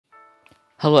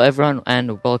Hello everyone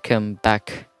and welcome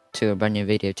back to a brand new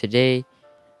video. Today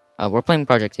we're playing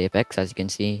Project Apex, as you can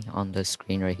see on the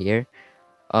screen right here.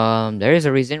 There is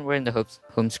a reason we're in the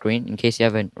home screen. In case you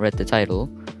haven't read the title,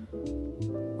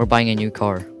 we're buying a new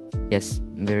car. Yes,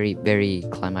 very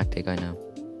climactic, I know.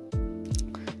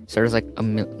 So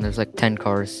there's like 10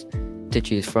 cars to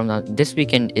choose from. Now this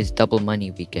weekend is double money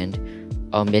weekend.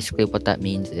 Basically what that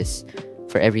means is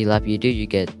for every lap you do, you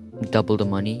get double the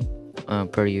money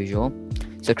per usual.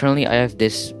 So currently I have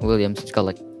this Williams. It's got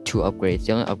like 2 upgrades.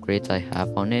 The only upgrades I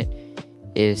have on it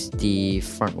is the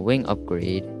front wing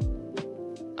upgrade,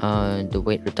 the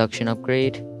weight reduction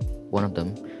upgrade, one of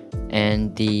them,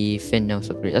 and the fin nose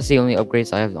upgrade. That's the only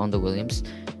upgrades I have on the Williams.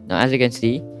 Now as you can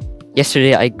see,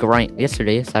 Saturday, this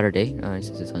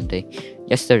is Sunday.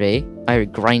 Yesterday I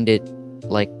grinded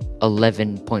like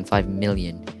 11.5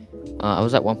 million. I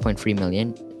was at 1.3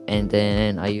 million, and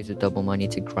then I used the double money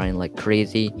to grind like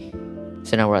crazy.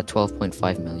 So now we're at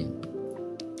 12.5 million.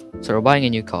 So we're buying a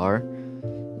new car.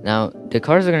 Now the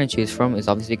cars we're going to choose from is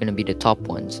obviously going to be the top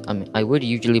ones. I mean, I would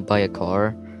usually buy a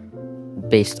car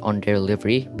based on their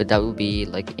livery, but that would be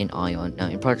like in Ion. Now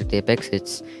in Project Apex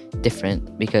it's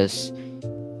different, because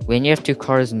when you have 2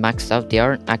 cars maxed out, they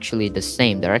aren't actually the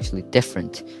same, they're actually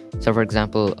different. So for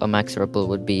example, a Max Rebel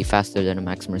would be faster than a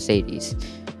Max Mercedes.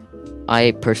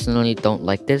 I personally don't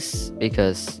like this,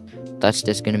 because that's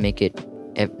just going to make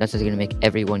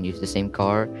everyone use the same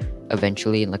car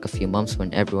eventually in like a few months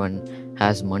when everyone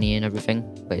has money and everything.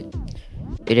 But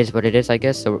it is what it is, I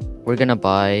guess. So we're gonna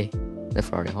buy the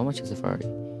Ferrari. How much is the Ferrari?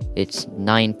 It's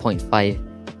 9.5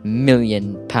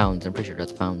 million pounds. I'm pretty sure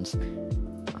that's pounds.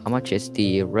 How much is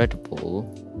the Red Bull?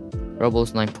 Red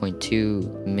Bull's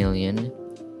 9.2 million.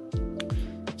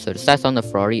 So the stats on the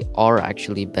Ferrari are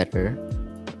actually better.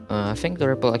 I think the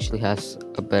Red Bull actually has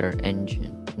a better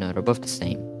engine. No, they're both the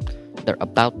same. They're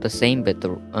about the same, but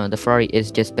the Ferrari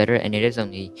is just better, and it is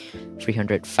only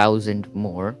 300,000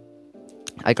 more.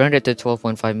 I grinded to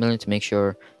 12.5 million to make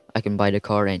sure I can buy the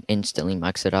car and instantly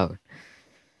max it out.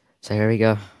 So here we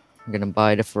go. I'm gonna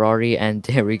buy the Ferrari, and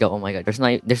there we go. Oh my god, there's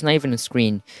not even a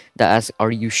screen that asks,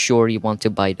 "Are you sure you want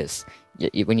to buy this?"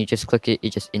 When you just click it,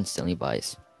 it just instantly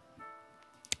buys.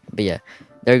 But yeah,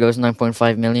 there goes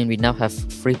 9.5 million. We now have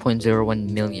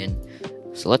 3.01 million.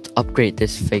 So let's upgrade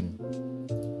this thing.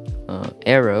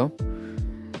 Aero.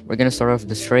 We're gonna start off with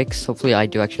the Strikes. Hopefully I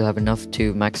do actually have enough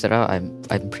to max it out.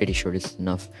 I'm pretty sure this is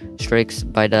enough. Strikes,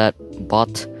 buy that.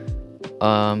 Bot.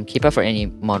 Keep out for any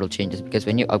model changes, because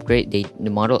when you upgrade, the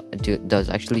model does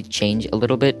actually change a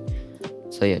little bit.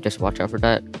 So yeah, just watch out for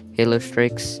that. Halo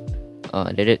Strikes.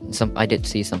 I did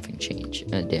see something change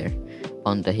there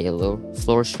on the Halo.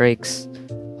 Floor Strikes.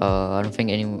 I don't think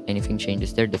anything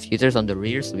changes there. Diffusers on the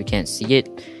rear, so we can't see it.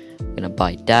 I'm gonna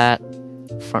buy that.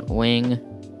 Front wing,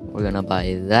 we're gonna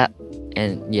buy that.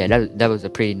 And yeah, that was a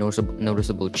pretty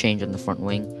noticeable change on the front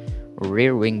wing.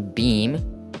 Rear wing beam,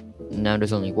 now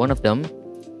there's only one of them.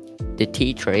 The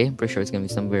T-tray, I'm pretty sure it's gonna be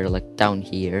somewhere like down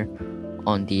here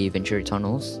on the Venturi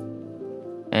tunnels.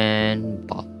 And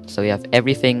bot. So we have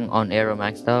everything on aero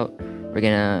maxed out. We're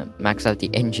gonna max out the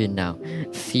engine now.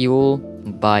 Fuel,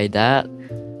 buy that.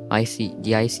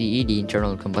 The ICE, the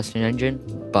internal combustion engine,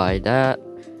 buy that.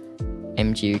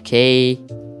 MGUK,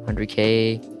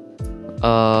 100k.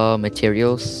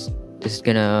 Materials, this is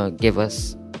gonna give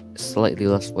us slightly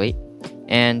less weight.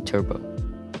 And turbo.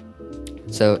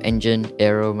 So engine,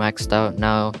 aero maxed out.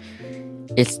 Now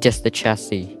it's just the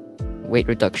chassis. Weight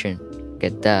reduction,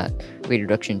 get that. Weight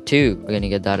reduction 2, we're gonna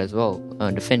get that as well.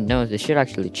 The fin nose, this should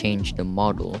actually change the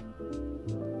model.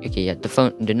 Okay, yeah,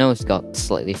 the nose got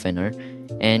slightly thinner.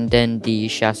 And then the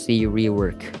chassis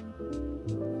rework.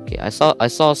 Okay, I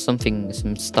saw some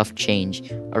stuff change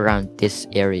around this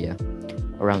area,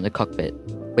 around the cockpit.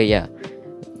 But yeah,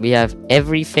 we have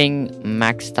everything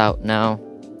maxed out now.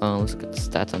 Let's look at the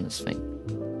stats on this thing.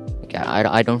 Okay,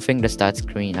 I don't think the stats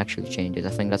screen actually changes. I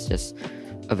think that's just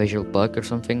a visual bug or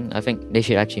something. I think they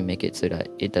should actually make it so that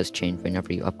it does change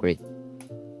whenever you upgrade.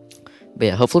 But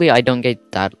yeah, hopefully I don't get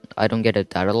a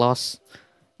data loss.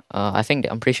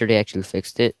 I'm pretty sure they actually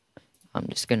fixed it. I'm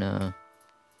actually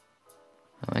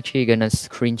gonna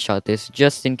screenshot this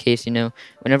just in case,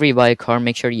 whenever you buy a car,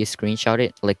 make sure you screenshot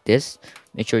it like this.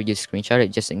 Make sure you screenshot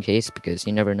it just in case, because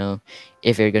you never know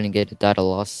if you're gonna get a data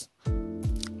loss.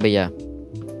 But yeah,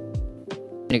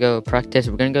 we're gonna go practice.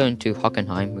 We're gonna go into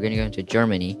Hockenheim. We're gonna go into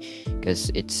Germany, because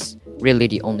it's really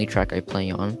the only track I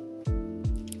play on.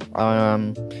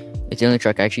 It's the only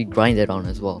track I actually grinded on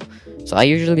as well. So I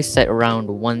usually set around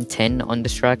 110 on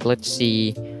this track. Let's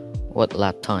see what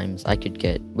lap times I could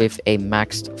get with a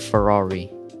maxed Ferrari.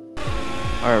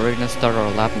 Alright, we're gonna start our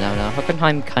lap now. Now,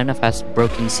 Hockenheim kind of has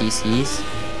broken CCs,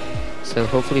 so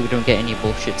hopefully we don't get any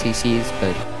bullshit CCs,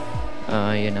 but,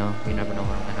 you know, you never know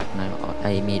what's gonna happen. I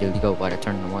immediately go by the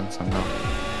turn 1 somehow.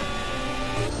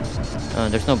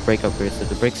 There's no brake upgrades, so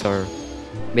the brakes are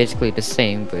basically the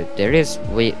same, but there is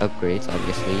weight upgrades,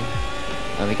 obviously.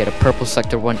 We get a purple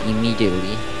sector 1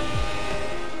 immediately.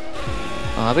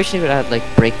 I wish they would add like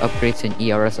brake upgrades and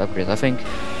ERS upgrades. I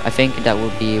think that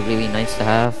would be really nice to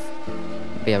have.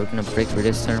 But yeah, we're gonna brake for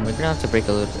this turn. We're gonna have to brake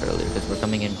a little bit earlier because we're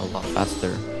coming in a lot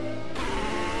faster.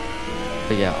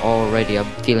 But yeah, already I'm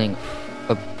feeling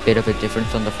a bit of a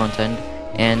difference on the front end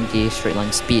and the straight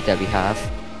line speed that we have.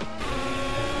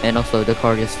 And also the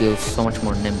car just feels so much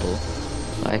more nimble.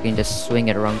 I can just swing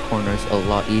it around corners a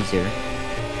lot easier.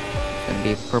 It's gonna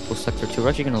be purple sector 2. We're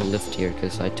actually gonna lift here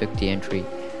because I took the entry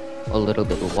a little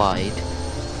bit wide.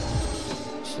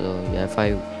 So yeah, if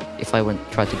I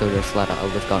tried to go there flat out, I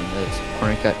would have gotten this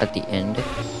corner cut at the end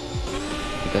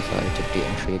because I took the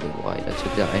entry a bit wide. I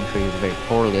took that entry very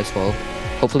poorly as well.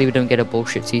 Hopefully we don't get a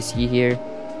bullshit CC here.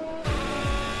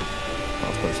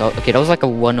 Of course. Okay, that was like a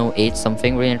 108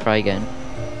 something. We're gonna try again.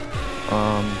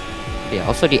 Yeah.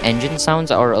 Also, the engine sounds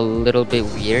are a little bit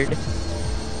weird.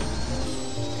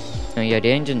 Yeah,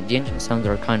 the engine sounds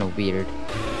are kind of weird.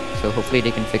 So hopefully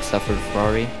they can fix that for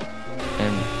Ferrari,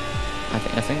 and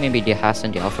I think maybe the Haas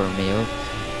and the Alfa Romeo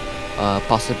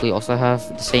possibly also have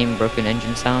the same broken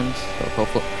engine sounds. So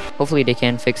hopefully they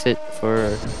can fix it for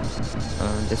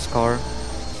this car.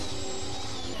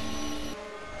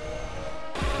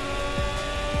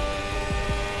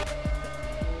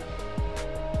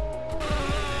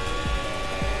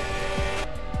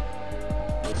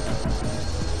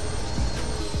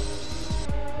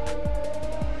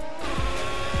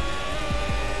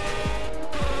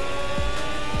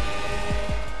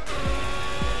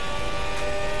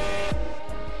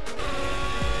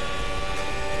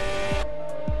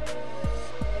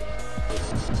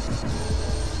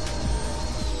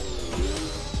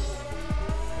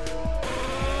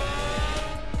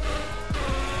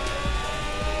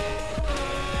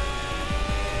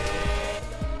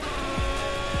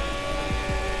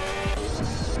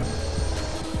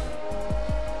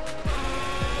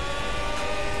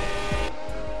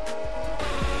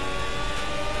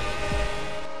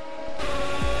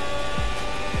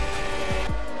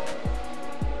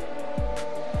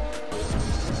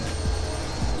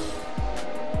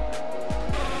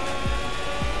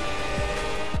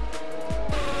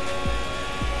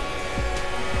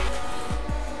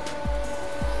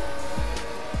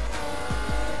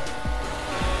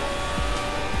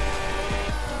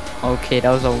 Okay, that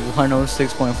was a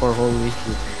 106.4, holy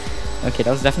shit. Okay,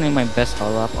 that was definitely my best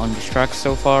hot lap on this track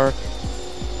so far.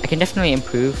 I can definitely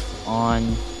improve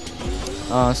on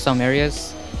some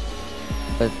areas,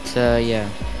 but yeah.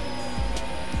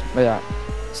 But yeah,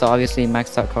 so obviously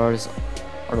maxed out cars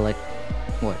are like,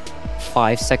 what,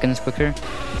 5 seconds quicker.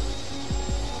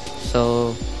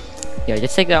 So yeah,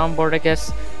 just take that on board, I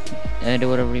guess, and do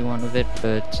whatever you want with it.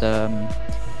 But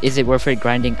is it worth it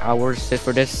grinding hours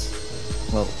for this?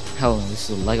 Well, hell no, this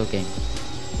is a Lego game.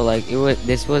 But like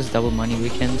this was double money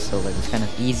weekend, so like it's kind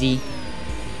of easy.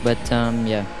 But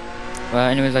yeah. Well,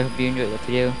 anyways, I hope you enjoyed the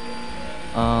video.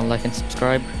 Like and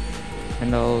subscribe,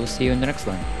 and I'll see you in the next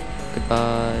one.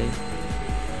 Goodbye.